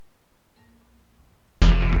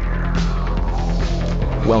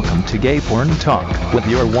Welcome to Gay Porn Talk with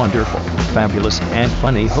your wonderful, fabulous, and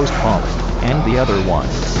funny host Paulie, and the other one,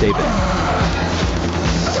 David.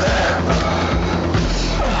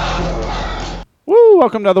 Woo!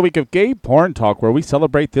 Welcome to another week of Gay Porn Talk, where we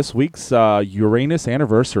celebrate this week's Uranus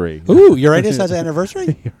anniversary. Ooh, Uranus has an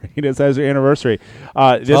anniversary? Uranus has an anniversary.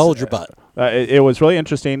 Hold your butt. It was really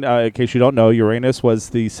interesting. In case you don't know, Uranus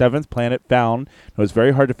was the 7th planet found. It was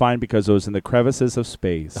very hard to find because it was in the crevices of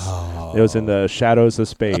space. Oh. It was in the shadows of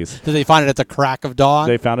space. Did they find it at the crack of dawn?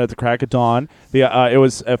 They found it at the crack of dawn. It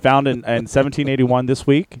was found in 1781 this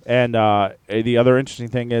week. And the other interesting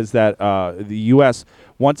thing is that the U.S.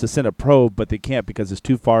 wants to send a probe, but they can't because it's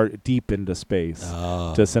too far deep into space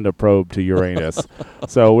to send a probe to Uranus.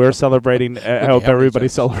 So we're celebrating. I hope everybody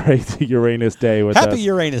celebrates Uranus Day with us. Happy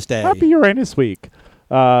Uranus Day. Happy Uranus Week.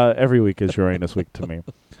 Every week is Uranus Week to me.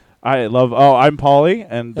 I love. Oh, I'm Paulie,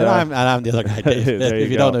 and I'm the other guy, Dave.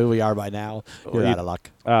 If you go. don't know who we are by now, you're out of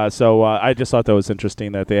luck. So I just thought that was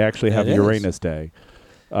interesting that they actually have Uranus Day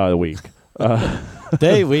week.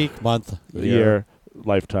 Day, week, month, year,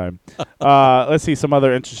 lifetime. Let's see some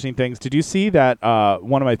other interesting things. Did you see that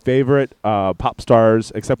one of my favorite pop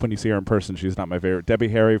stars, except when you see her in person, she's not my favorite, Debbie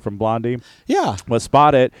Harry from Blondie, was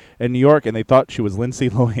spotted in New York, and they thought she was Lindsay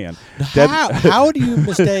Lohan. How do you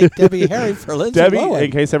mistake Debbie Harry for Lindsay Lohan?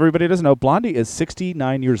 In case everybody doesn't know, Blondie is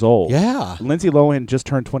 69 years old. Yeah. Lindsay Lohan just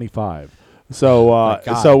turned 25. So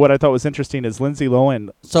so what I thought was interesting is Lindsay Lohan.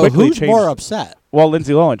 So who's more upset? Well,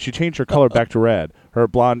 Lindsay Lohan, she changed her color back to red. Her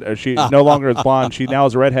blonde, she no longer is blonde. She now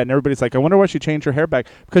is a redhead, and everybody's like, I wonder why she changed her hair back,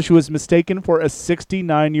 because she was mistaken for a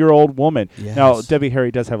 69-year-old woman. Yes. Now, Debbie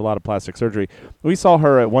Harry does have a lot of plastic surgery. We saw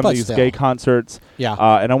her at one of these gay concerts, and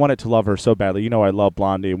I wanted to love her so badly. You know, I love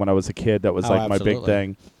Blondie. When I was a kid, that was like my big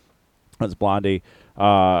thing. It was Blondie.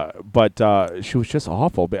 But she was just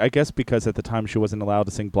awful. But I guess because at the time she wasn't allowed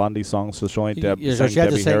to sing Blondie songs, so she only sang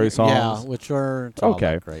Debbie Harry songs. Yeah, which were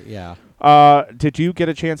okay. Great. Yeah. Did you get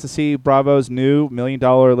a chance to see Bravo's new $1 Million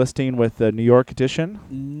listing with the New York edition?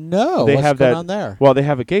 No. They What's have going that on there? Well, they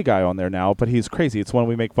have a gay guy on there now, but he's crazy. It's one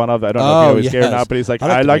we make fun of. I don't know if he was gay or not, but he's like,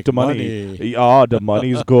 I like the money. Yeah, the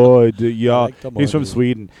money's good. Yeah, he's from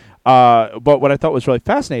Sweden. But what I thought was really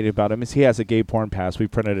fascinating about him is he has a gay porn pass. We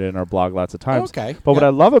printed it in our blog lots of times. Okay. But what I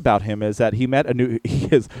love about him is that he met a new.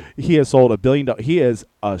 He has sold $1 billion. He is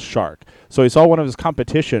a shark. So he saw one of his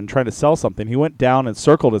competition trying to sell something. He went down and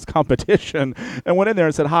circled his competition and went in there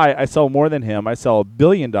and said, "Hi, I sell more than him. I sell $1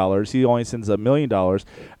 billion. He only sends $1 million."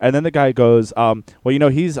 And then the guy goes, "Well, you know,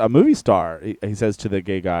 he's a movie star." He says to the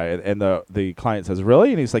gay guy, and the client says,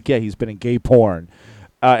 "Really?" And he's like, "Yeah, he's been in gay porn."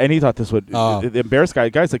 And he thought this would embarrass guy.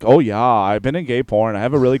 The guy's like, "Oh yeah, I've been in gay porn. I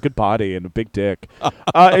have a really good body and a big dick."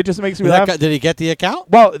 It just makes me laugh. Did he get the account?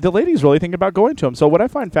 Well, the lady's really thinking about going to him. So what I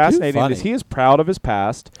find fascinating is he is proud of his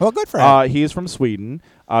past. Well, good for him. He is from Sweden.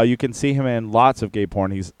 You can see him in lots of gay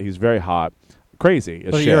porn. He's very hot, crazy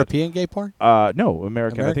as shit. European gay porn? No,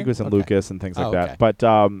 American. I think it was in Lucas and things like that. But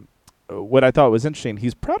what I thought was interesting,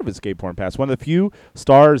 he's proud of his gay porn past. One of the few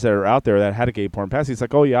stars that are out there that had a gay porn past. He's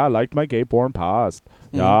like, "Oh yeah, I liked my gay porn past.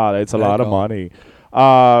 Yeah, it's a lot of money."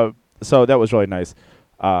 So that was really nice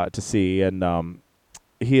to see, and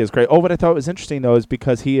he is great. Oh, what I thought was interesting though is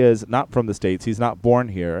because he is not from the States. He's not born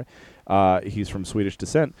here. He's from Swedish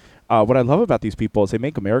descent. What I love about these people is they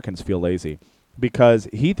make Americans feel lazy, because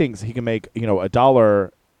he thinks he can make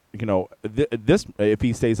 $1. This if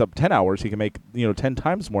he stays up 10 hours, he can make 10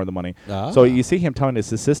 times more of the money. So you see him telling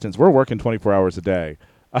his assistants, "We're working 24 hours a day."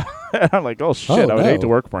 And I'm like, "Oh shit, I would hate to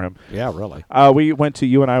work for him." Yeah, really. We went to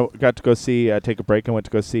you and I got to go see take a break and went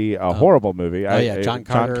to go see a horrible movie. John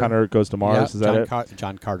Connor Goes to Mars. Is that it?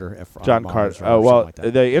 John Carter. John Carter. Well,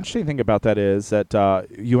 the interesting thing about that is that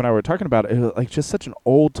you and I were talking about it was like just such an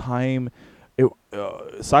old time.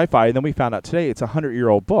 Sci-fi, and then we found out today it's a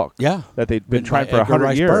 100-year-old book. Yeah, that they've been trying for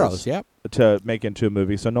 100 years. To make into a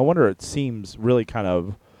movie. So no wonder it seems really kind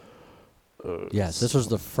of. Yes, this was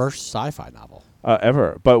the first sci-fi novel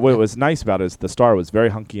ever. But what was nice about it is the star was very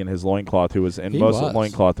hunky in his loincloth. Who was in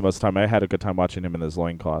loincloth the most of the time. I had a good time watching him in his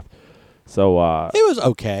loincloth. So it was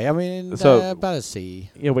okay. I mean, about a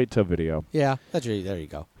C. Yeah, wait till video. Yeah, there you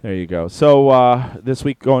go. There you go. So this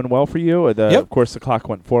week going well for you. Of course, the clock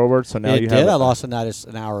went forward, so now it did. I lost an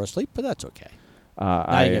hour of sleep, but that's okay.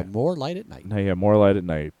 Now you get more light at night. Now you have more light at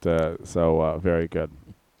night. So very good.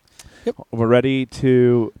 Yep. We're ready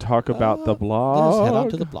to talk about the blog. Let's head on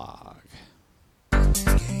to the blog.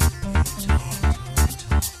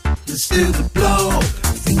 Let's do the blog.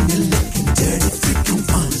 Finger looking dirty, freaking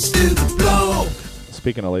fun. Let's do the blog.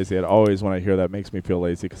 speaking of lazy, always when I hear that makes me feel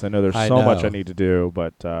lazy because I know there's so much I need to do,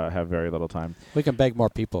 but have very little time. We can beg more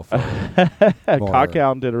people for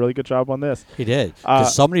Cockhound did a really good job on this. He did.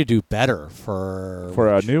 Because somebody do better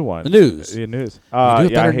for a new one. The news. The news. I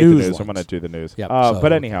hate the news. Ones. I'm going to do the news. Yep,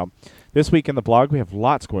 but anyhow, this week in the blog, we have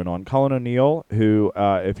lots going on. Colin O'Neill, who,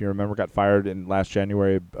 if you remember, got fired in last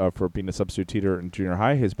January for being a substitute teacher in junior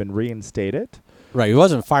high, has been reinstated. Right. He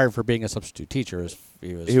wasn't fired for being a substitute teacher.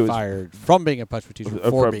 He was fired from being a substitute teacher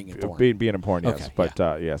for being in porn. Being in porn, yes. Okay,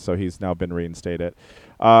 but, so he's now been reinstated.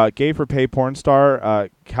 Gay for pay porn star,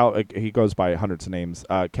 he goes by hundreds of names.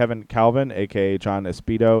 Kevin Calvin, a.k.a. John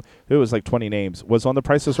Espedo, who was like 20 names, was on The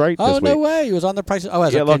Price is Right this week. Oh, no way. He was on The Price is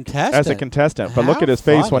as a contestant. As a contestant. But look at his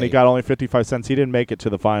face when he got only 55 cents. He didn't make it to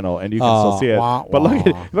the final, and you can still see it. But look at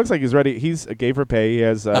it. It looks like he's ready. He's gay for pay. He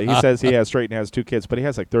has. He says he has straight and has 2 kids, but he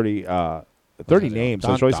has like 30 names.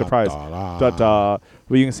 I was really surprised. But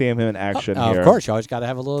you can see him in action here. Of course, you always got to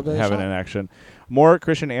have a little bit of in action. More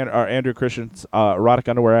Andrew Christian's erotic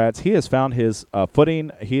underwear ads. He has found his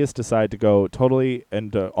footing. He has decided to go totally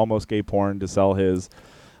into almost gay porn to sell his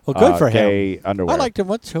good for gay him. underwear. I liked him.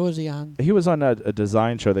 What show was he on? He was on a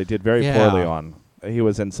design show they did very poorly on. He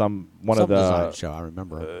was in some design show. I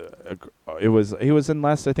remember. He was in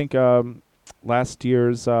last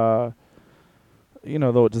year's. The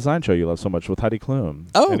design show you love so much with Heidi Klum.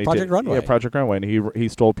 Oh, Project Runway. Yeah, Project Runway, and he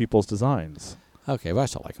stole people's designs. Okay, well, I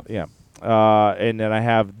still like him. Yeah. And then I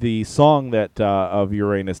have the song that of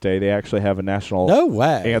Uranus Day. They actually have a national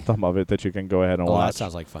anthem of it that you can go ahead and watch. That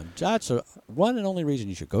sounds like fun. That's one and only reason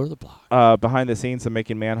you should go to the blog. Behind the scenes of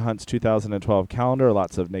Making Manhunt's 2012 calendar.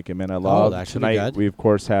 Lots of naked men I love. Tonight we, of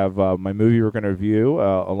course, have my movie we're going to review,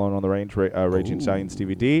 Alone on the Range, Raging Stallions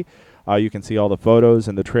DVD. You can see all the photos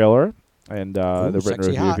in the trailer and the written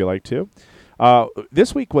review if you like to.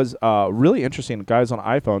 This week was really interesting. Guys on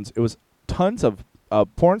iPhones, it was tons of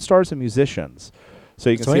porn stars and musicians. So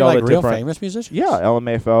you can see all the real different famous musicians. Yeah,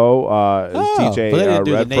 LMFAO, DJ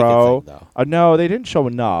Red Pro. No, they didn't show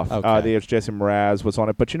enough. The Jason Mraz was on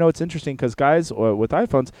it, but it's interesting because guys with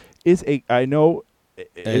iPhones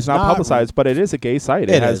it's not publicized, but it is a gay site.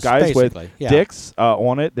 It has guys with dicks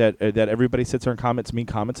on it that everybody sits there and comments mean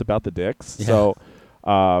comments about the dicks. Yeah. So.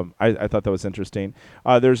 I thought that was interesting.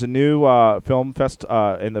 There's a new film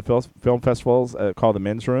in the film festivals called the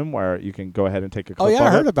Men's Room where you can go ahead and take a clip. Oh yeah, I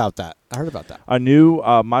heard about that. A new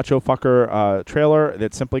macho fucker trailer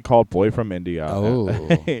that's simply called Boy from India. Oh,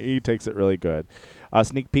 he takes it really good. A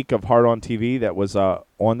sneak peek of Hard on TV that was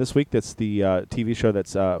on this week. That's the TV show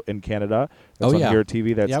that's in Canada. That's on Here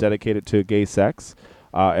TV. That's dedicated to gay sex.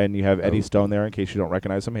 And you have Eddie Stone there in case you don't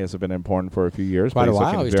recognize him. He hasn't been in porn for a few years. Quite a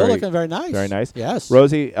while. He's still looking very nice. Very nice. Yes.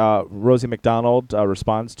 Rosie McDonald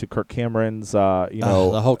responds to Kirk Cameron's, the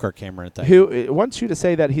whole Kirk Cameron thing. Who wants you to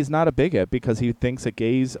say that he's not a bigot because he thinks that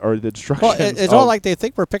gays are the destruction. Well, it's not like they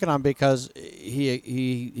think we're picking on because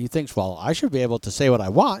he thinks, well, I should be able to say what I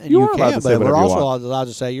want, and you can, but we're also allowed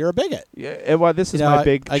to say you're a bigot. Yeah. Well, this is my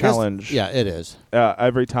big challenge. Yeah, it is.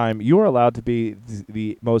 Every time you are allowed to be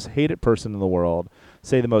the most hated person in the world.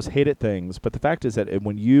 Say the most hated things, but the fact is that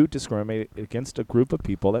when you discriminate against a group of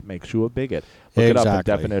people, that makes you a bigot. Look it up in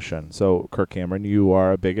definition. So, Kirk Cameron, you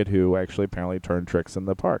are a bigot who actually apparently turned tricks in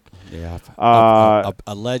the park. Yeah.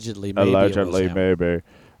 Allegedly, maybe.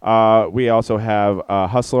 We also have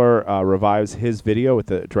Hustler revives his video with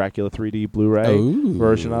the Dracula 3D Blu-ray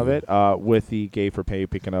version of it with the Gay for Pay.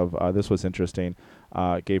 Speaking of, this was interesting.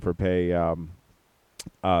 Gay for Pay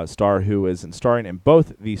star who is starring in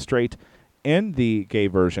both the straight and the gay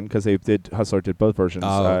version because Hustler did both versions.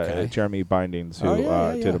 Jeremy Bindings who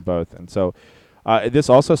did them both, and so this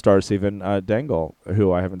also stars Stephen Dangle,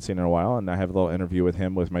 who I haven't seen in a while, and I have a little interview with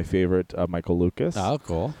him with my favorite Michael Lucas. Oh,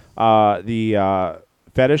 cool. The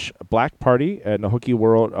Fetish Black Party and the Hooky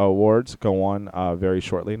World Awards go on very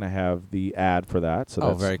shortly, and I have the ad for that. So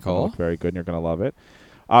that's very cool. Very good, and you're going to love it.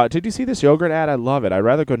 Did you see this yogurt ad? I love it. I'd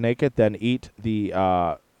rather go naked than eat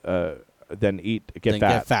the.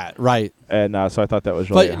 Get fat, right? And so I thought that was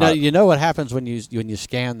really. But now, you know what happens when you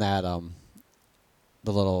scan that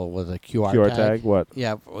the little with a QR tag? What?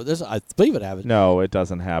 Yeah, I believe it happens. No, it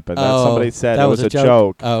doesn't happen. Somebody said that it was a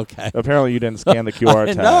joke. Oh, okay. Apparently, you didn't scan the QR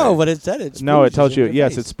tag. No, but it said it. No, it tells you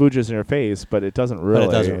yes, it spooges in your face, but it doesn't really.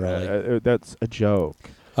 But it doesn't really. That's a joke.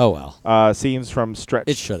 Oh well. Scenes from Stretch.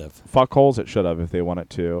 It should have. Fuckholes. It should have if they wanted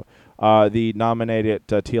to. The nominated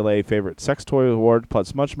TLA Favorite Sex Toy Award,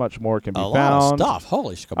 plus much, much more can be found. A lot of stuff.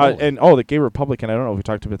 Holy shit. And the Gay Republican, I don't know if we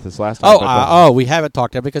talked about this last time. We haven't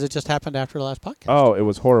talked about it because it just happened after the last podcast. Oh, it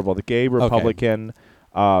was horrible. The Gay Republican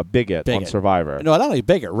bigot on Survivor. No, not only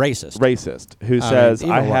bigot, racist. Racist, who says,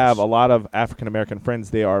 I have a lot of African-American friends.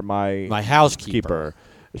 They are my housekeeper.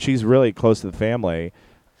 She's really close to the family.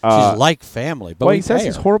 She's like family. But he says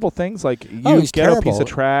these horrible things like, you ghetto terrible. Piece of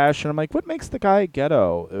trash. And I'm like, what makes the guy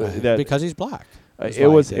ghetto? Because he's black. It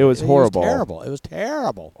was horrible. It was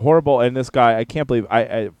terrible. Horrible. And this guy, I can't believe,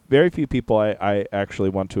 very few people I actually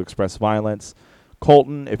want to express violence.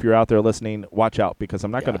 Colton, if you're out there listening, watch out, because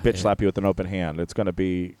I'm not going to bitch slap you with an open hand. It's going to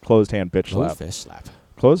be closed hand bitch slap. Closed fist slap.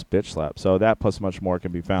 Closed bitch slap. So that plus much more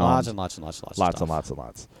can be found. Lots and lots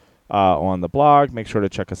on the blog. Make sure to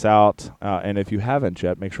check us out. And if you haven't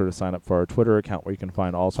yet, make sure to sign up for our Twitter account where you can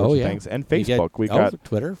find all sorts of things. And Facebook. We've got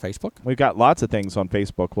Twitter, Facebook. We've got lots of things on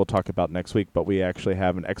Facebook we'll talk about next week, but we actually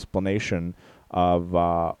have an explanation of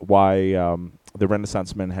why the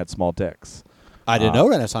Renaissance men had small dicks. I didn't know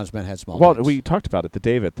Renaissance men had small dicks. Well, we talked about it,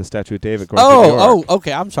 the statue of David going to New York.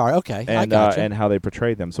 Okay, I'm sorry. Okay, and, I got you. And how they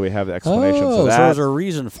portrayed them. So we have the explanations of that. So there's a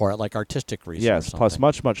reason for it, like artistic reason. Yes, plus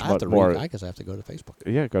much more. I guess I have to go to Facebook.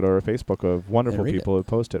 Yeah, go to our Facebook of wonderful people who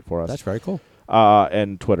post it for us. That's very cool.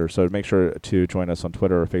 And Twitter. So make sure to join us on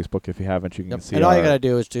Twitter or Facebook. If you haven't, you can see. And all you got to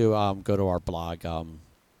do is to go to our blog,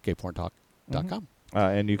 gayporntalk.com.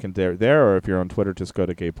 And you can there, or if you're on Twitter, just go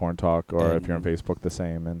to Gay Porn Talk, or if you're on Facebook, the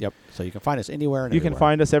same. And so you can find us anywhere. You can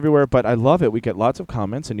find us everywhere, but I love it. We get lots of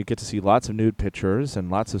comments, and you get to see lots of nude pictures and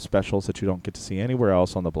lots of specials that you don't get to see anywhere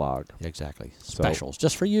else on the blog. Exactly, specials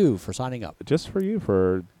just for you for signing up. Just for you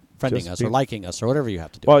for friending us or liking us or whatever you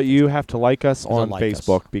have to do. Well, you have to like us on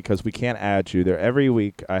Facebook because we can't add you there. Every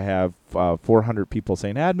week I have 400 people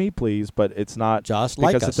saying, add me, please, but it's not just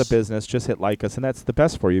like us. Because it's a business, just hit like us, and that's the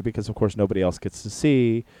best for you because, of course, nobody else gets to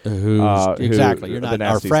see exactly. You're not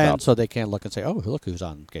our friend, so they can't look and say, oh, look who's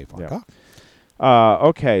on Gay Porn Talk.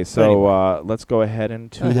 Okay, so let's go ahead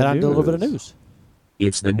and head on to a little bit of news.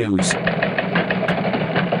 It's the news.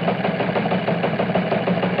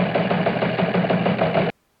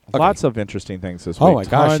 Lots of interesting things this week. Oh my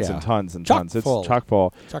gosh, tons and tons. It's chock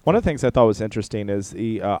full. One of the things I thought was interesting is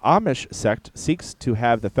the Amish sect seeks to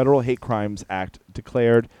have the Federal Hate Crimes Act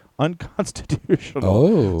declared unconstitutional.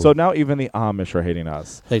 Oh. So now even the Amish are hating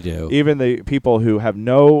us. They do. Even the people who have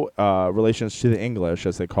no relations to the English,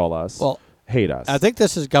 as they call us, hate us. I think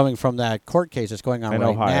this is coming from that court case that's going on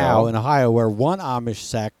now in Ohio, where one Amish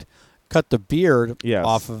sect cut the beard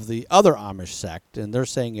off of the other Amish sect, and they're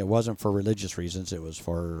saying it wasn't for religious reasons. It was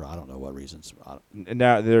for, I don't know what reasons.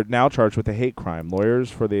 Now they're now charged with a hate crime.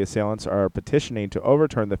 Lawyers for the assailants are petitioning to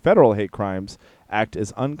overturn the Federal Hate Crimes Act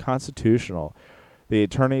as unconstitutional. The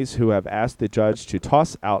attorneys who have asked the judge to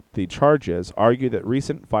toss out the charges argue that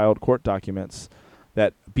recent filed court documents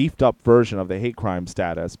that beefed up version of the hate crime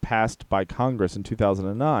status passed by Congress in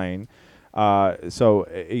 2009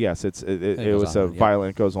 yes, it was a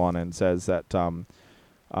violent. It goes on and says that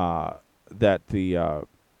that the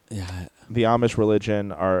Amish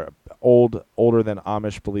religion are older than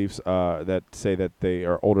Amish beliefs that say that they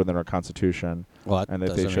are older than our Constitution, and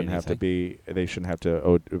that they shouldn't have to be. They shouldn't have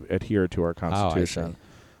to adhere to our Constitution.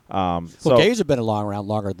 So gays have been around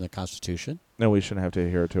longer than the Constitution. No, we shouldn't have to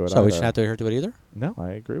adhere to it. So we shouldn't have to adhere to it either. No,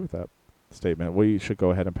 I agree with that statement. We should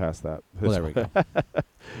go ahead and pass that. Well, there we go.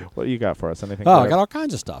 What do you got for us? Anything? I got all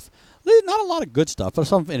kinds of stuff. Not a lot of good stuff, but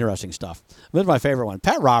some interesting stuff. This is my favorite one.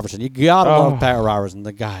 Pat Robertson. You gotta love Pat Robertson.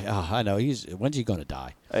 The guy. I know. When's he going to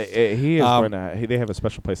die? He is going to. They have a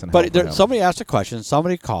special place in hell. But somebody asked a question.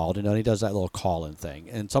 Somebody called, and he does that little call-in thing.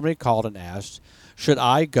 And somebody called and asked, "Should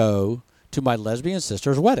I go to my lesbian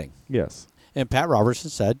sister's wedding?" Yes. And Pat Robertson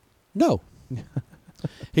said, "No."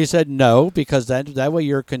 He said no, because that way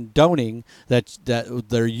you're condoning that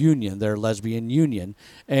their union, their lesbian union,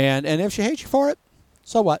 and if she hates you for it,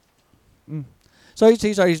 so what? So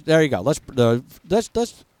he's there. You go. Let's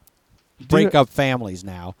break up families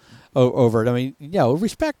now over it. I mean,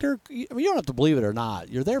 respect her. I mean, you don't have to believe it or not.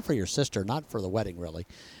 You're there for your sister, not for the wedding, really.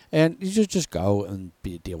 And you just go and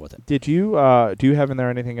deal with it. Did you do you have in there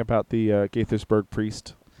anything about the Gaithersburg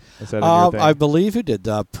priest? Is that in your thing? I believe you did.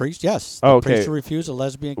 The priest, yes. The priest who refused a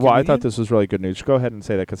lesbian communion. Well, I thought this was really good news. Go ahead and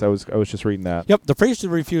say that, because I was just reading that. Yep, the priest who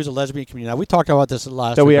refused a lesbian communion. Now, we talked about this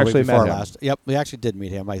last week. So we actually met him. Yep, we actually did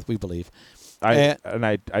meet him, we believe. I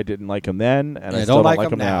didn't like him then, and I still don't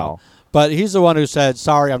like him now. But he's the one who said,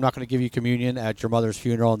 sorry, I'm not going to give you communion at your mother's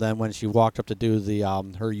funeral. And then when she walked up to do the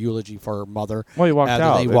her eulogy for her mother. Well, he walked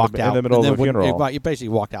out. He walked out in the middle of the funeral. He basically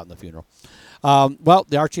walked out in the funeral. Well,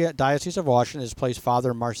 the Archdiocese of Washington has placed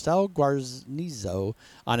Father Marcel Guarnizo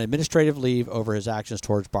on administrative leave over his actions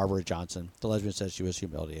towards Barbara Johnson. The lesbian says she was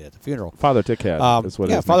humiliated at the funeral. Father Dickhead is what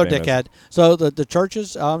his Father nickname Dickhead. is. So the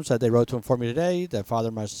churches said they wrote to inform me today that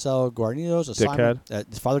Father Marcel Guarnizo's assignment,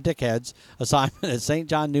 Father Dickhead's assignment at St.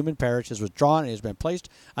 John Newman Parish is withdrawn and has been placed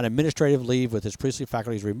on administrative leave with his priestly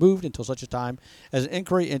faculties removed until such a time as an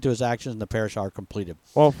inquiry into his actions in the parish are completed.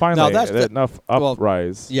 Well, finally, enough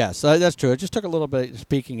uprise. Yes, that's true. It just took a little bit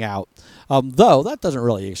speaking out, though that doesn't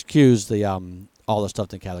really excuse the all the stuff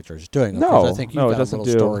the Catholic Church is doing. No, I think you've got a little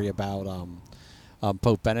story about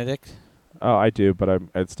Pope Benedict. Oh, I do, but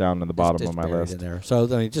it's down in the bottom of my list. In there. So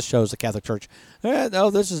it just shows the Catholic Church.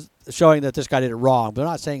 This is showing that this guy did it wrong. But they're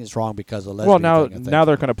not saying it's wrong because of the lesbian thing, now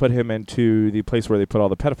they're going to put him into the place where they put all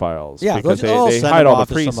the pedophiles. Yeah, because they hide all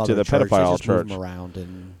the priests to the pedophile church. Move around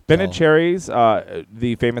and Ben and Cherry's,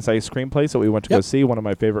 the famous ice cream place that we went to go see, one of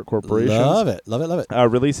my favorite corporations. Love it.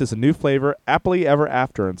 Releases a new flavor, Happily Ever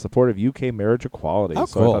After, in support of UK marriage equality. Oh,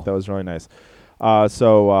 so cool. I thought that was really nice.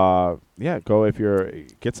 Go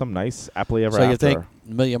get some nice Happily Ever After. So you think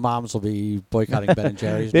a million moms will be boycotting Ben and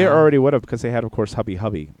Jerry's? They now? already would have, because they had, of course, Hubby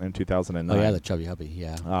Hubby in 2009. Oh yeah, the Chubby Hubby,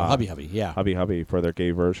 yeah, Hubby Hubby, yeah, Hubby Hubby for their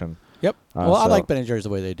gay version. Yep. I like Ben and Jerry's the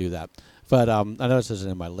way they do that. But I know this isn't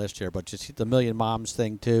in my list here, but you see the Million Moms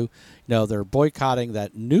thing too. They're boycotting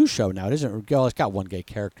that new show now. It isn't. Well, it's got one gay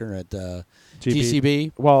character at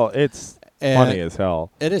GCB. Well, it's funny as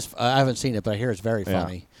hell. It is. I haven't seen it, but I hear it's very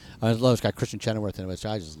funny. I love it's got Kristen Chenoweth in it, which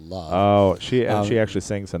I just love. Oh, she actually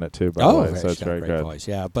sings in it too, by the way, so it's very good. Voice,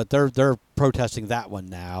 yeah, but they're protesting that one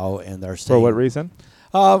now, and they're saying for what reason?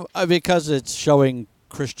 Because it's showing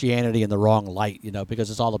Christianity in the wrong light,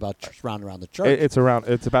 because it's all about around the church. It's about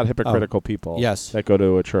hypocritical people. Yes. That go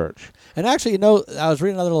to a church. And actually, I was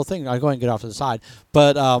reading another little thing. I'll go ahead and get off to the side,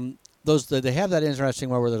 but they have that interesting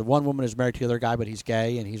where the one woman is married to the other guy, but he's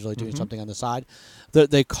gay and he's really doing something on the side.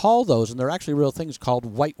 They call those, and they're actually real things called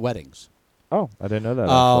white weddings. Oh, I didn't know that.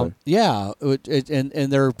 Actually. Yeah,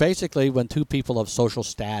 and they're basically when two people of social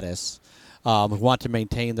status who want to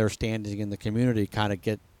maintain their standing in the community kind of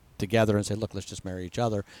get together and say, look, let's just marry each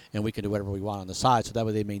other, and we can do whatever we want on the side, so that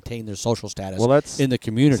way they maintain their social status in the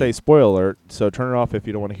community. Say spoiler alert, so turn it off if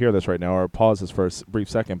you don't want to hear this right now, or pause this for a brief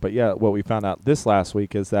second. But yeah, what we found out this last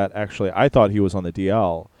week is that actually I thought he was on the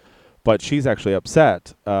DL, but she's actually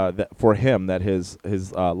upset that for him that his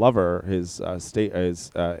lover, his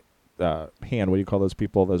hand, what do you call those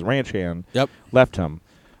people, those ranch hand, left him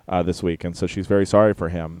this week, and so she's very sorry for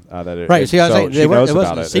him. She knows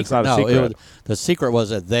about it. It's not a secret. The secret was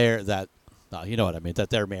that you know what I mean, that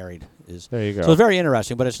they're married. There you go. So it's very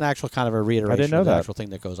interesting, but it's an actual kind of a reiteration I didn't know of the that. actual thing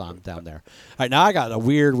that goes on down there. All right, now I got a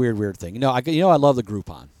weird thing. I love the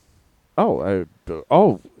Groupon.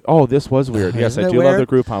 This was weird. Yes, I do weird? love the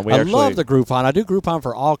Groupon. I love the Groupon. I do Groupon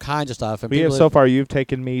for all kinds of stuff. And so far, you've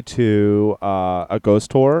taken me to a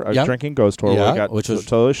ghost tour, drinking ghost tour, where I got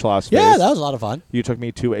totally schloss-faced. Yeah, that was a lot of fun. You took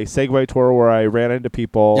me to a Segway tour where I ran into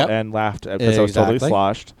people and laughed because I was totally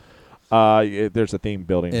sloshed. There's a theme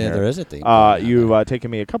building here. There is a theme. You've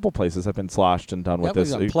taken me a couple places I've been sloshed and done with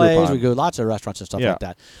this. We plays. We go lots of restaurants and stuff like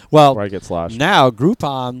that. Well, where I get sloshed. Now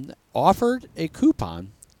Groupon offered a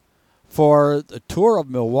coupon for the tour of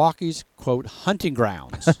Milwaukee's, quote, hunting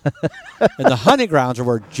grounds. And the hunting grounds are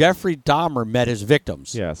where Jeffrey Dahmer met his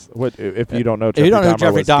victims. Yes. If you don't know Jeffrey Dahmer who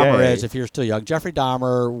Jeffrey Dahmer gay. is, if you're still young, Jeffrey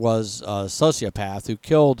Dahmer was a sociopath who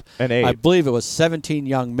killed, and ate. I believe it was 17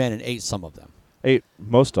 young men and ate some of them. Ate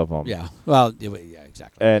most of them. Yeah. Well, yeah,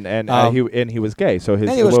 exactly. And he was gay. So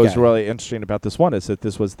what was really interesting about this one is that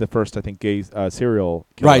this was the first, I think, gay serial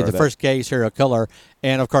killer. Right, the first gay serial killer.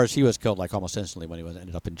 And, of course, he was killed almost instantly when he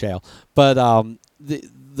ended up in jail. But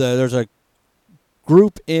there's a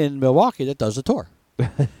group in Milwaukee that does the tour.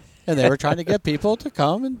 And they were trying to get people to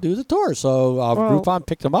come and do the tour. So Groupon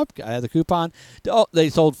picked them up. I had the coupon. They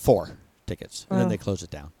sold 4 tickets, and then they closed it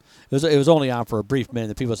down. It was only on for a brief minute.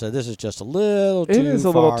 The people said this is just a little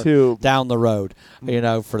too down the road,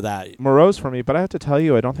 for that. Morose for me, but I have to tell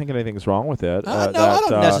you, I don't think anything's wrong with it. I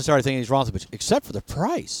don't necessarily think anything's wrong with it, except for the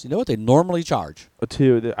price. You know what they normally charge?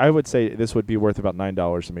 I would say this would be worth about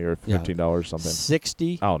 $9 to me, or $15 or something.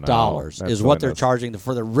 $60 is what they're charging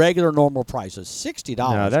for the regular normal price. It's $60.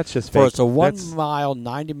 No, that's just for fake. It's a 1 mile,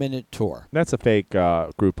 90-minute tour. That's a fake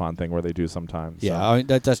Groupon thing where they do sometimes. Yeah, so. I mean,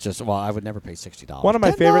 that's just I would never pay $60. One of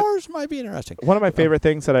my favorite might be interesting. One of my favorite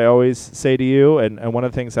things that I always say to you, and one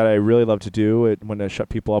of the things that I really love to do when I shut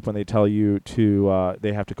people up when they tell you to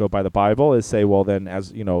they have to go by the Bible, is say, well, then,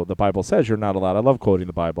 as you know, the Bible says you're not allowed. I love quoting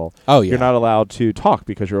the Bible. Oh yeah, you're not allowed to talk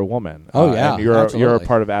because you're a woman. Oh yeah, and you're a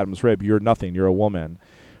part of Adam's rib. You're nothing. You're a woman.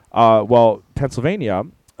 Well, Pennsylvania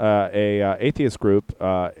a atheist group,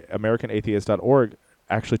 AmericanAtheist.org,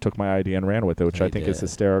 actually took my idea and ran with it, which I think is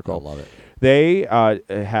hysterical. I love it. They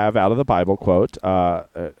have out of the Bible quote,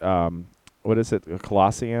 what is it?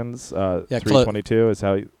 Colossians 3:22 is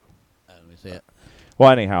how. Let me see it. Well,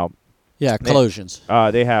 anyhow. Yeah, Colossians.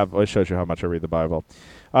 They have. It shows you how much I read the Bible.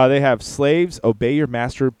 They have slaves obey your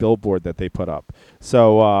master billboard that they put up.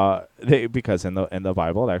 So because in the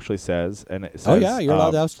Bible it actually says, and it says, you're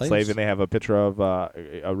allowed to have slaves. Slave, and they have a picture of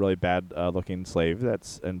a really bad looking slave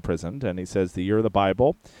that's imprisoned, and he says the year of the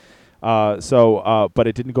Bible. But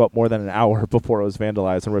it didn't go up more than an hour before it was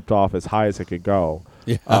vandalized and ripped off as high as it could go.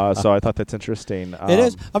 Yeah. So I thought that's interesting. It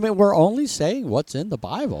is. I mean, we're only saying what's in the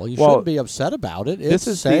Bible. You shouldn't be upset about it. This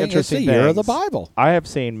is the interesting year of the Bible. I have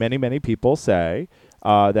seen many, many people say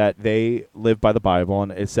that they live by the Bible,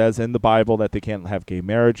 and it says in the Bible that they can't have gay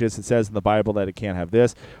marriages. It says in the Bible that it can't have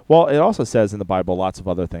this. Well, it also says in the Bible lots of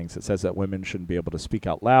other things. It says that women shouldn't be able to speak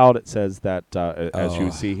out loud. It says that, as you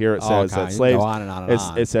see here, it says that slaves. Go on and on and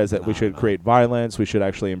on. It says that we should create violence. We should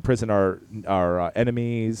actually imprison our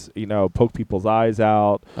enemies. Poke people's eyes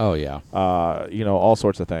out. Oh yeah. All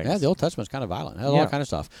sorts of things. Yeah, the Old Testament's kind of violent. It has all kind of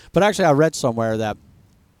stuff. But actually, I read somewhere that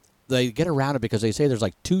they get around it because they say there's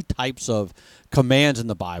like two types of commands in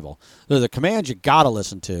the Bible. They're the commands you got to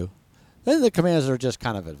listen to. Then the commands that are just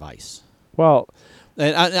kind of advice. Well,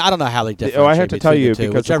 and I don't know how they differentiate. I have to tell you,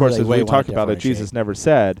 because of course, as we talked about it, differentiate. Jesus never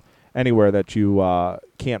said anywhere that you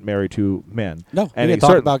can't marry two men. No, and he didn't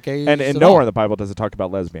talk about gays and at nowhere all. in the Bible does it talk about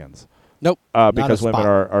lesbians. Nope. Because women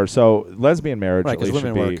are so lesbian marriage. Right, at least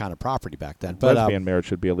women should were be, kind of property back then. But lesbian marriage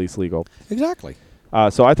should be at least legal. Exactly.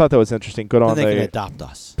 So I thought that was interesting. Good on they can adopt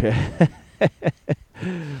us. Well,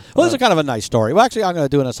 this is kind of a nice story. Well, actually, I'm going to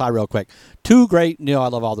do an aside real quick. Two great, I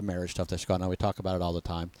love all the marriage stuff that's going on. We talk about it all the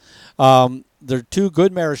time. There are two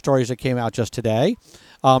good marriage stories that came out just today.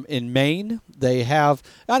 In Maine, they have,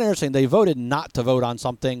 not interesting, they voted not to vote on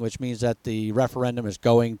something, which means that the referendum is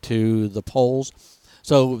going to the polls.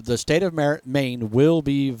 So the state of Maine will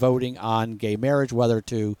be voting on gay marriage, whether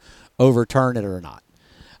to overturn it or not.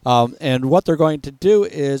 And what they're going to do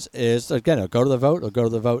is again, it'll go to the vote. It'll go to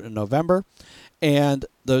the vote in November. And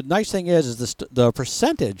the nice thing is the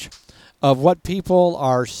percentage of what people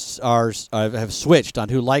have switched on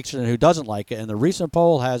who likes it and who doesn't like it. And the recent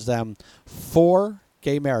poll has them for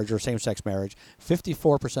gay marriage or same-sex marriage,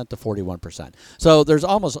 54% to 41%. So there's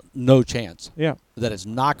almost no chance that it's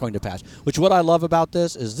not going to pass. Which what I love about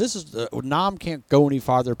this is NOM can't go any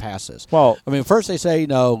farther past this. Well, I mean, first they say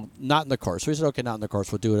no, not in the course. So we said okay, not in the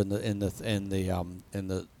course. We'll do it in the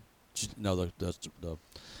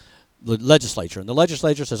legislature. And the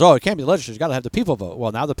legislature says, it can't be the legislature. You got to have the people vote.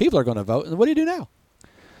 Well, now the people are going to vote. And what do you do now?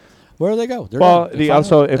 Where do they go? The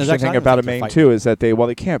also interesting thing about Maine too is that they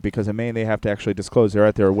can't, because in Maine they have to actually disclose. They're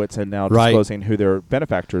at their wits' end now disclosing who their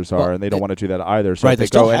benefactors are, and they don't want to do that either. So if they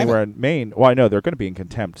go anywhere in Maine, I know they're going to be in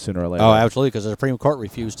contempt sooner or later. Oh, absolutely, because the Supreme Court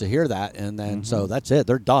refused to hear that, and then so that's it.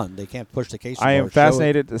 They're done. They can't push the case. I am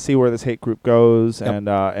fascinated to see where this hate group goes,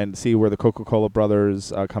 and see where the Coca-Cola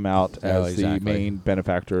brothers come out as the main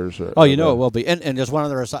benefactors. It will be. And just one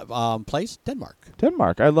other place, Denmark.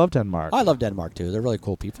 Denmark. I love Denmark. I love Denmark too. They're really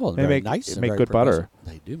cool people. And very nice. They make good butter.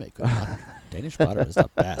 They do make good butter. Danish butter is the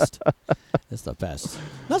best. It's the best.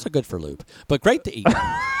 Not so good for lube, but great to eat.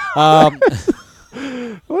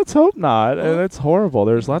 Let's hope not. It's horrible.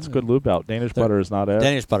 There's lots of good lube out. Danish butter is not it.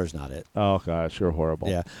 Danish butter's not it. Oh gosh, you're horrible.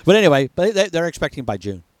 Yeah, but anyway, they're expecting by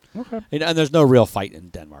June. Okay. And there's no real fight in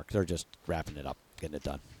Denmark. They're just wrapping it up, getting it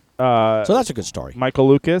done. So that's a good story. Michael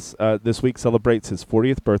Lucas this week celebrates his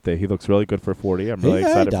 40th birthday. He looks really good for 40. I'm really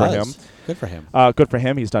excited for him. Good for him. Good for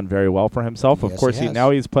him. He's done very well for himself. Of course,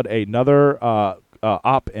 he's put another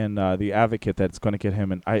op in the Advocate that's going to get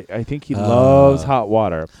him. And I think he loves hot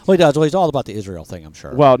water. Well, he does. Well, he's all about the Israel thing, I'm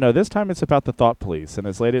sure. Well, no, this time it's about the Thought Police. And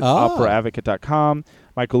his latest op for Advocate.com.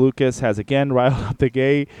 Michael Lucas has again riled up the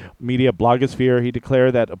gay media blogosphere. He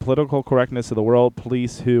declared that a political correctness of the world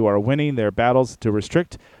police who are winning their battles to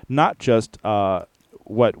restrict not just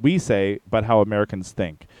what we say, but how Americans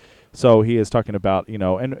think. So he is talking about,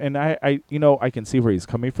 and I can see where he's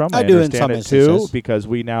coming from. I understand it too, because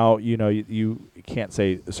we now, you can't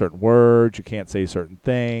say certain words, you can't say certain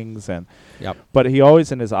things, but he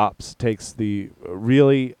always in his ops takes the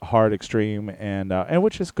really hard extreme, and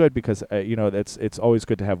which is good because it's always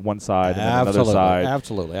good to have one side and then another side.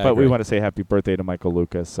 Absolutely, but we want to say happy birthday to Michael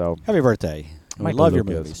Lucas. So happy birthday. We love your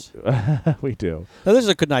movies. We do. Now, this is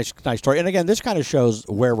a good, nice story, and again, this kind of shows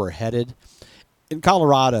where we're headed. In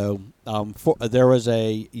Colorado, there was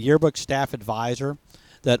a yearbook staff advisor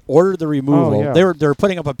that ordered the removal. Oh, yeah. They were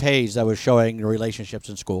putting up a page that was showing relationships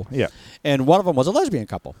in school. Yeah. And one of them was a lesbian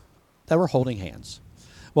couple that were holding hands.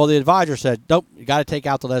 Well, the advisor said, nope, you got to take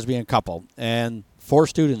out the lesbian couple. And 4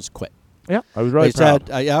 students quit. Yeah, I was really proud.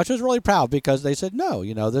 Said, I was really proud because they said, no,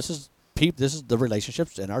 this is the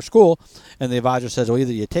relationships in our school. And the advisor says, well,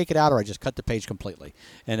 either you take it out or I just cut the page completely.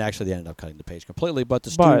 And actually, they ended up cutting the page completely. But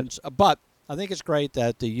the students, but I think it's great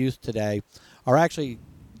that the youth today are actually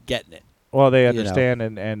getting it. Well, they understand,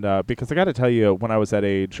 and because I got to tell you, when I was that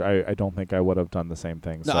age, I don't think I would have done the same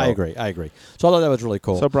thing. No, I agree. So I thought that was really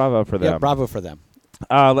cool. So bravo for them. Yeah, bravo for them.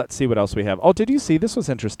 Let's see what else we have. Oh, did you see? This was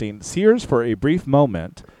interesting. Sears, for a brief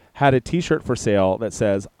moment, had a T-shirt for sale that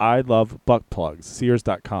says, I love butt plugs,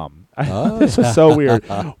 Sears.com. Oh. This was so weird.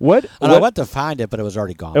 I went to find it, but it was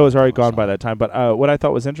already gone. It was already gone by that time. But what I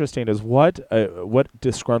thought was interesting is what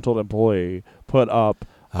disgruntled employee put up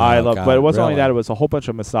I love, God, but it wasn't really? only that. It was a whole bunch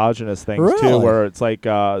of misogynist things Really? too, where it's like,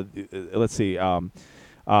 let's see, it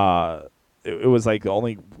was like the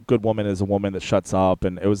only good woman is a woman that shuts up,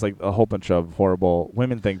 and it was like a whole bunch of horrible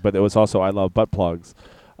women things. But it was also I love butt plugs,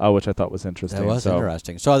 which I thought was interesting. That was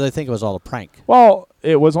interesting. So they think it was all a prank. Well,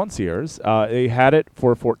 it was on Sears. They had it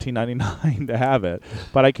for $14.99 to have it,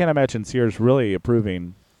 but I can't imagine Sears really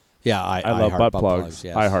approving. Yeah, I love butt plugs.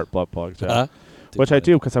 Yes. I heart butt plugs. Yeah. Which I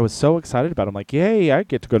do because I was so excited about it. I'm like, yay, I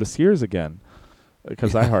get to go to Sears again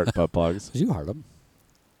because I heart butt plugs. You heart them.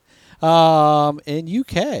 In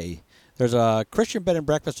UK, there's a Christian bed and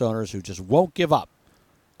breakfast owners who just won't give up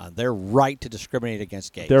on their right to discriminate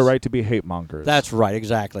against gays. Their right to be hate mongers. That's right,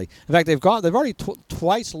 exactly. In fact, they've already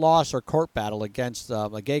twice lost their court battle against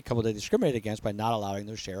a gay couple they discriminated against by not allowing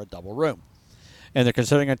them to share a double room. And they're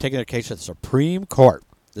considering taking their case to the Supreme Court.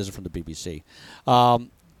 This is from the BBC.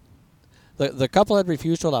 The couple had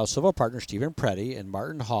refused to allow civil partner Stephen Preddy and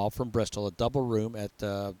Martin Hall from Bristol a double room at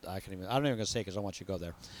I'm not even going to say because I don't want you to go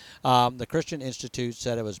there. The Christian Institute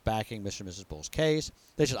said it was backing Mr. and Mrs. Bull's case.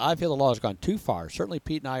 They said, I feel the law has gone too far. Certainly,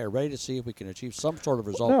 Pete and I are ready to see if we can achieve some sort of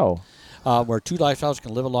result where two lifestyles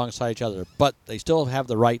can live alongside each other, but they still have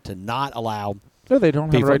the right to not allow. No, they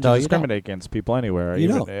don't have the right to discriminate against people anywhere.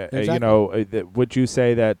 Exactly. Would you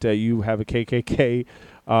say that you have a KKK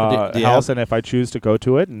house, and if I choose to go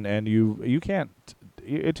to it, and you can't,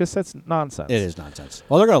 that's nonsense. It is nonsense.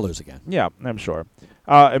 Well, they're going to lose again. Yeah, I'm sure.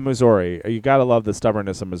 In Missouri, you got to love the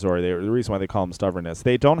stubbornness of Missouri. The reason why they call them stubbornness,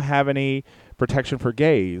 they don't have any protection for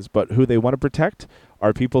gays, but who they want to protect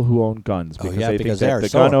are people who own guns because they think that the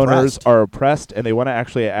gun owners are oppressed, and they want to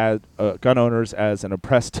actually add gun owners as an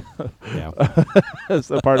oppressed as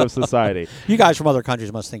a part of society. You guys from other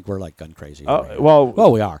countries must think we're like gun crazy. Well,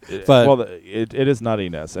 we are. But it is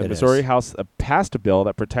nuttiness. And Missouri House passed a bill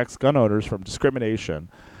that protects gun owners from discrimination.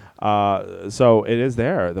 So it is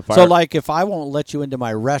there. So, like, if I won't let you into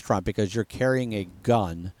my restaurant because you're carrying a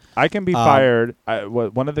gun, I can be fired.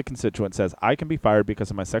 One of the constituents says I can be fired because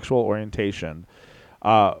of my sexual orientation.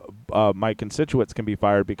 My constituents can be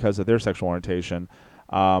fired because of their sexual orientation.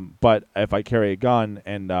 But if I carry a gun,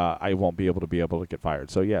 and I won't be able to get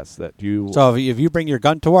fired. So yes, that you. So if you bring your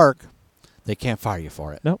gun to work, they can't fire you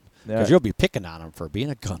for it. Nope. Because you'll be picking on them for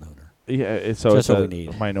being a gun owner. Yeah, so it's a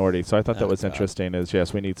minority. So I thought that was interesting. Is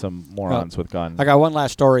yes, we need some morons with guns. I got one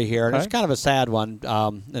last story here, and it's kind of a sad one,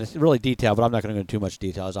 and it's really detailed, but I'm not going to go into too much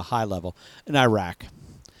detail. It's a high level in Iraq.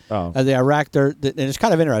 Oh, the Iraq, and it's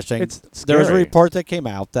kind of interesting. There was a report that came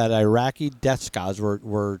out that Iraqi death squads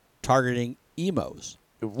were targeting emos.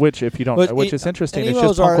 Which, if you don't, which is interesting. It's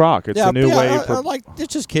just punk rock. It's a new way for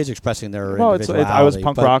it's just kids expressing their individuality. I was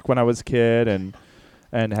punk rock when I was a kid, and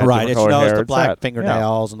had different colored hair. The black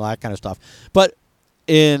fingernails and all that kind of stuff. But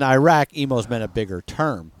in Iraq, emos meant a bigger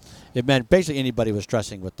term. It meant basically anybody was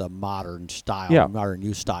dressing with the modern style, modern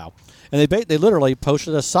youth style. And they literally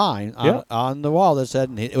posted a sign on the wall that said,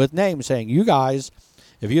 with names saying, you guys,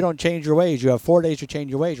 if you don't change your ways, you have 4 days to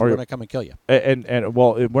change your ways, we're going to come and kill you. And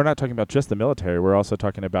we're not talking about just the military. We're also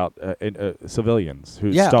talking about civilians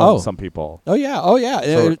who stoned some people. Oh, yeah.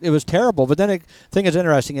 So it was terrible. But then the thing is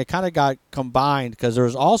interesting. It kind of got combined because there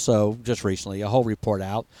was also, just recently, a whole report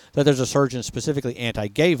out that there's a surge in specifically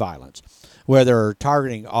anti-gay violence where they're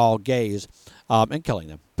targeting all gays and killing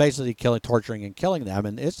them. Basically torturing and killing them.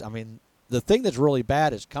 And the thing that's really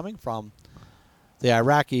bad is coming from the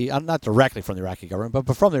Iraqi, not directly from the Iraqi government,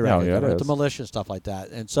 but from the Iraqi government, the militia and stuff like that.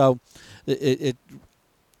 And so we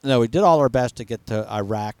did all our best to get to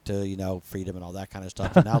Iraq to, freedom and all that kind of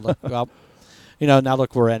stuff. And now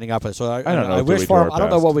look, we're ending up. So I don't know. I wish for them. I don't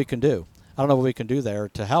know what we can do. I don't know what we can do there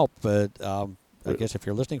to help, but I guess if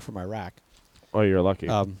you're listening from Iraq. Oh, you're lucky.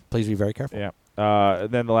 Please be very careful. Yeah.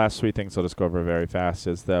 And then the last three things I'll just go over very fast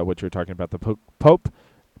is what you're talking about. The Pope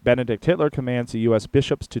Benedict Hitler commands the U.S.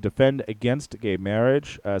 bishops to defend against gay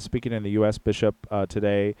marriage. Speaking in the U.S. bishop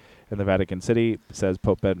today in the Vatican City, says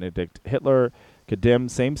Pope Benedict Hitler condemn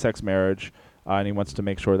same-sex marriage, and he wants to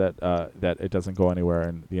make sure that that it doesn't go anywhere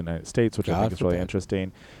in the United States, which I think is really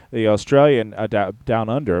interesting. The Australian down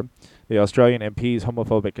under, the Australian MP's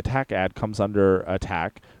homophobic attack ad comes under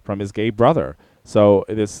attack from his gay brother. So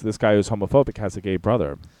this guy who's homophobic has a gay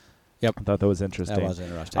brother. Yep. I thought that was interesting. That was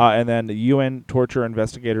interesting. And then the UN torture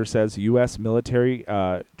investigator says U.S. military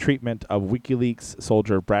treatment of WikiLeaks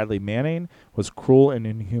soldier Bradley Manning was cruel and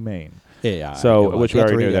inhumane. Yeah. So, which we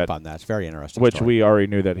already knew that. On that. It's very interesting. Which we already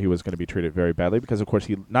knew that he was going to be treated very badly because, of course,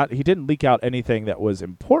 he didn't leak out anything that was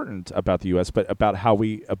important about the U.S., but about how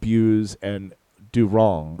we abuse and do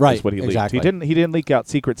wrong. Right. Is what he exactly. leaked. He didn't leak out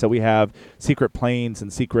secrets that we have secret planes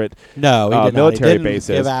and secret military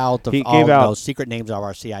bases. Give out he gave out those secret names of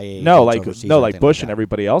our CIA. Like Bush and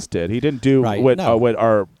everybody else did. He didn't do what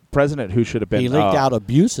our president, who should have been, he leaked out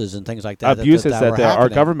abuses and things like that. Abuses that our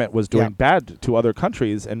government was doing bad to other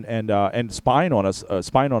countries and spying on us,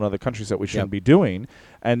 spying on other countries that we shouldn't be doing.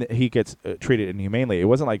 And he gets treated inhumanely. It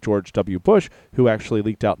wasn't like George W. Bush, who actually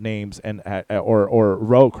leaked out names, and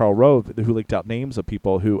or Karl Rove, who leaked out names of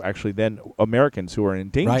people who actually then Americans who are in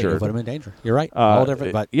danger. Right, put them in danger. You're right. All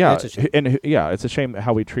different, but it's a shame. It's a shame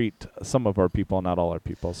how we treat some of our people, not all our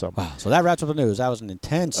people. So wow. So that wraps up the news. That was an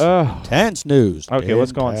intense news. Okay,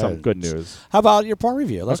 let's go on some good news. How about your porn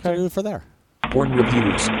review? Let's do it for there. Porn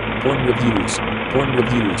reviews. Porn reviews. Porn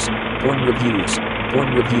reviews. Porn reviews.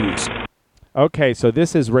 Porn reviews. Okay, so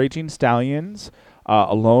this is Raging Stallions,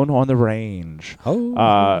 Alone on the Range.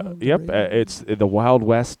 It's the Wild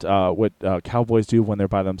West, what cowboys do when they're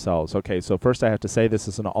by themselves. Okay, so first I have to say this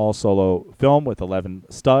is an all-solo film with 11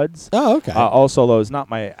 studs. Oh, okay. All-solo is not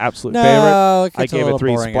my absolute favorite. I gave it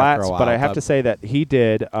 3 splats, but I have to say that they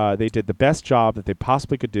did the best job that they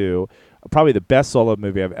possibly could do. Probably the best solo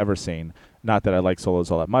movie I've ever seen. Not that I like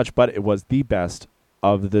solos all that much, but it was the best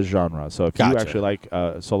of the genre. So if you actually like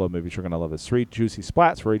solo movies, you're going to love this. 3 juicy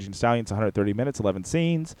splats for Raging Stallions, 130 minutes, 11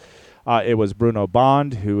 scenes. It was Bruno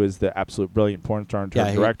Bond, who is the absolute brilliant porn star and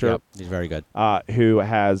director. He's very good. Who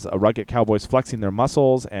has rugged cowboys flexing their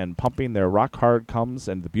muscles and pumping their rock-hard comes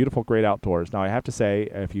and the beautiful great outdoors. Now, I have to say,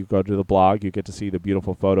 if you go to the blog, you get to see the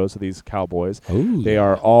beautiful photos of these cowboys. Ooh, they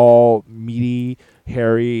are all meaty,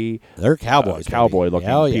 hairy. They're cowboys.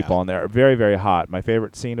 Cowboy-looking people, and they're very, very hot. My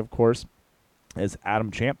favorite scene, of course, is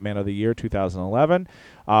Adam Champ, Man of the Year 2011.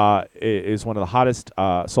 Is one of the hottest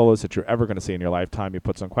solos that you're ever going to see in your lifetime. He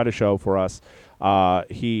puts on quite a show for us.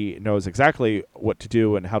 He knows exactly what to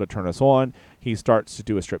do and how to turn us on. He starts to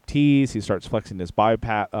do a strip tease. He starts flexing his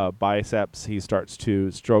biceps. He starts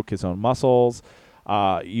to stroke his own muscles.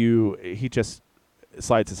 He just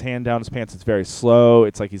slides his hand down his pants. It's very slow.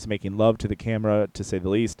 It's like he's making love to the camera, to say the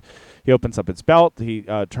least. He opens up his belt. He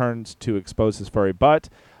turns to expose his furry butt.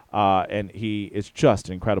 And he is just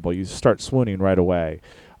incredible. You start swooning right away.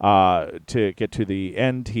 To get to the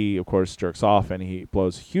end, he, of course, jerks off, and he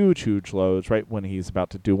blows huge, huge loads right when he's about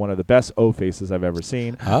to do one of the best O faces I've ever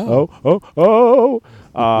seen. So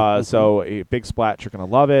a big splat. You're going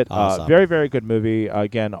to love it. Awesome. Very, very good movie.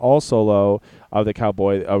 Again, all solo of the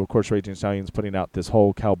cowboy. Of course, Raging Stallion's putting out this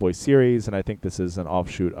whole cowboy series, and I think this is an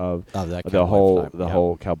offshoot of the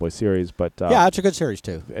whole cowboy series. But it's a good series,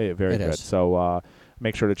 too. Very good. So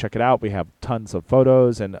make sure to check it out. We have tons of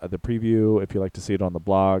photos and the preview if you like to see it on the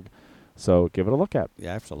blog. So give it a look at.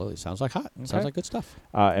 Yeah, absolutely. Sounds like hot. Okay. Sounds like good stuff.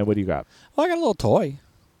 And what do you got? Well, I got a little toy.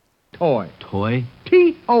 Toy.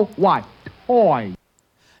 T-O-Y. Toy.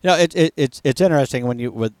 You know, it's interesting when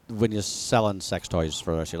you're selling sex toys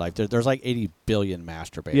for the rest of your life. There's like 80 billion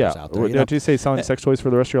masturbators out there. Don't you say selling sex toys for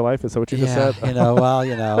the rest of your life? Is that what you just said? What do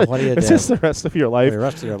you do? It's just the rest of your life. The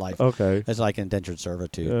rest of your life. Okay. It's like indentured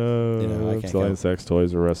servitude. I'm selling sex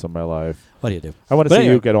toys the rest of my life. What do you do? I want to see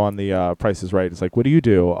you get on the Price is Right. It's like, what do you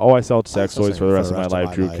do? Oh, I sell sex toys for the rest of my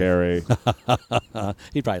life, Drew Carey.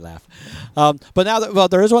 He'd probably laugh. But now,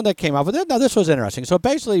 there is one that came out. But now this was interesting. So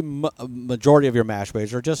basically, majority of your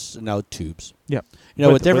masturbators are just tubes. Yeah.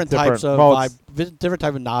 With different types of different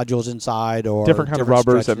type of nodules inside, or different kind of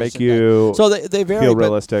rubbers that make you they vary, feel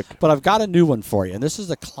realistic. But I've got a new one for you, and this is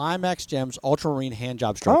the Climax Gems Ultramarine Hand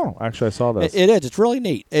Job Stroker. Oh, actually, I saw this. It is. It's really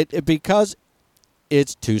neat. Because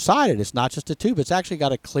it's two-sided. It's not just a tube. It's actually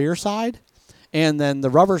got a clear side and then the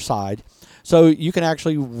rubber side. So you can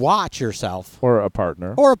actually watch yourself. Or a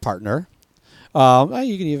partner. You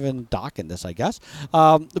can even dock in this, I guess.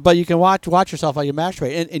 But you can watch yourself while you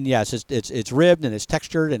masturbate. And yes, it's ribbed and it's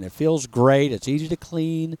textured and it feels great. It's easy to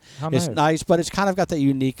clean. It's nice, but it's kind of got that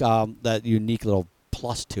unique little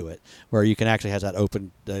plus to it, where you can actually has that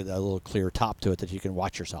open, a little clear top to it that you can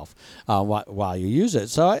watch yourself while you use it.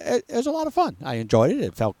 So it was a lot of fun. I enjoyed it.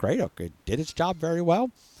 It felt great. It did its job very well.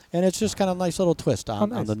 and it's just kind of a nice little twist on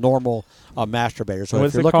nice. the normal masturbator. So What if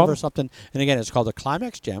is you're it looking called? for something, and again, it's called the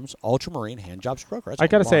Climax Gems Ultramarine Hand Job Stroker. I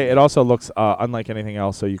gotta say, it also looks unlike anything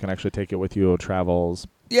else, so you can actually take it with you on travels.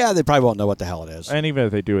 Yeah, they probably won't know what the hell it is. And even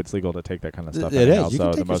if they do, it's legal to take that kind of stuff. It anyhow, is. You so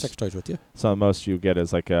can the take your most, sex toys with you. so the most you get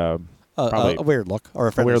is like A weird look or a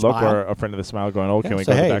a friendly weird look smile. or a friend of the smile going, "Oh, can we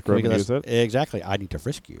say, go to hey, the back can we room and get use this- it?" Exactly. I need to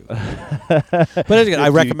frisk you. But again, I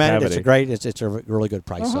recommend it. It's a great. It's a really good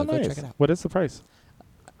price. Oh, So how go nice. check it out. What is the price?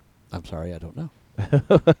 I'm sorry, I don't know.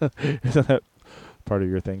 Isn't that part of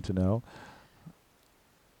your thing to know?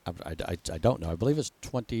 I don't know. I believe it's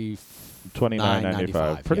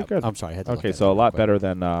 $29.95. Pretty good. I'm sorry. I had to look Okay, at so it a lot quick. better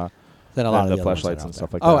than Than a lot of the the other ones that fleshlights are and out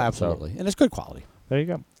stuff there. like that. Oh, So absolutely, and it's good quality. there you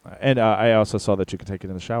go. And I also saw that you can take it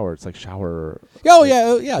in the shower. It's like shower. Oh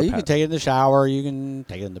yeah. You pat- can take it in the shower. You can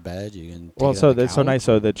take it in the bed. You can. Take Well, it so on the that's so couch. nice.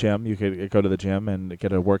 So the gym, you could go to the gym and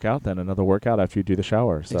get a workout, then another workout after you do the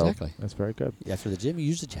shower. So Exactly. that's very good. After the gym, you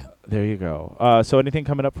use the gym. There you go. So anything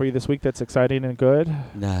coming up for you this week that's exciting and good?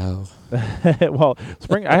 No. Well,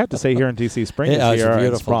 spring. I have to say here in DC, spring is It's here. and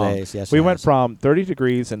beautiful sprung. days. Yes, we it went has. from 30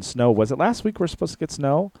 degrees and snow. Was it last week we're supposed to get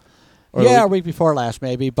snow? Or Yeah, the a week before last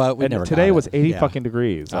maybe, but we and never. today got was it. 80 Yeah. fucking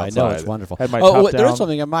degrees. I know, it's outside. wonderful. Had my top There down. is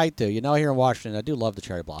something I might do. You know, here in Washington, I do love the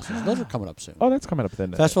cherry blossoms. Those are coming up soon. Oh, that's coming up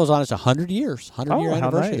then. Festival's on its 100 years, 100-year Oh, how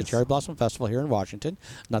anniversary of nice. the Cherry Blossom Festival here in Washington.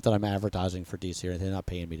 Not that I'm advertising for DC or anything, they're not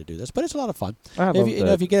paying me to do this, but it's a lot of fun. I If love you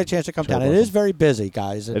know, if you get a chance to come Cherry down, it Blossom. is very busy,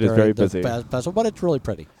 guys. It is during very the busy. festival, but it's really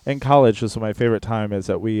pretty. In college, this was my favorite time. Is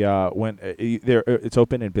that we went there? It's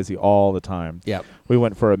open and busy all the time. Yep. We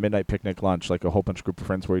went for a midnight picnic lunch, like a whole bunch of group of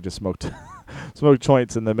friends, where we just smoked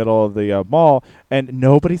joints in the middle of the mall, and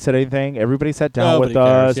nobody said anything. Everybody sat down Nobody with us.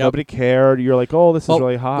 cares, yep. Nobody cared. You're like, oh, this is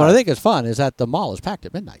really hot. What I think is fun is that the mall is packed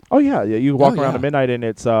at midnight. Oh yeah. You walk around yeah. at midnight, and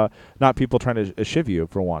it's not people trying to shiv you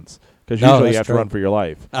for once, because No, usually you that's have to true. run for your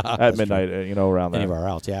life at That's midnight. Around there. Anywhere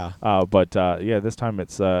else, yeah. But yeah, this time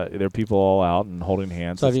it's there are people all out and holding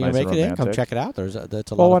hands. So if It's you can nice make and it in, come romantic. check it out.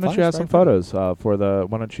 That's a lot Well, why of fun. don't you have It's some very fun. photos for the?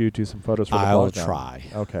 Why don't you do some photos for the I will blog now? try.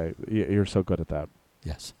 Okay, you're so good at that.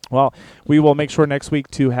 Yes. Well, we will make sure next week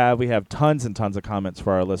to we have tons and tons of comments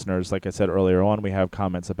for our listeners. Like I said earlier on, we have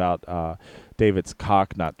comments about David's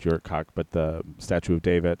cock, not your cock, but the statue of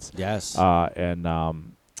David's. Yes. And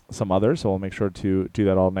some others. So we'll make sure to do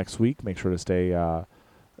that all next week. Make sure to stay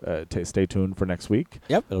tuned for next week.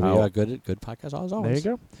 Yep. It'll be a good podcast as always.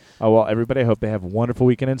 There you go. Well, everybody, I hope they have a wonderful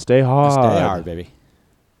weekend and stay hard. Stay hard, baby.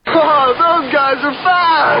 Oh, those guys are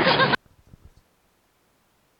fast!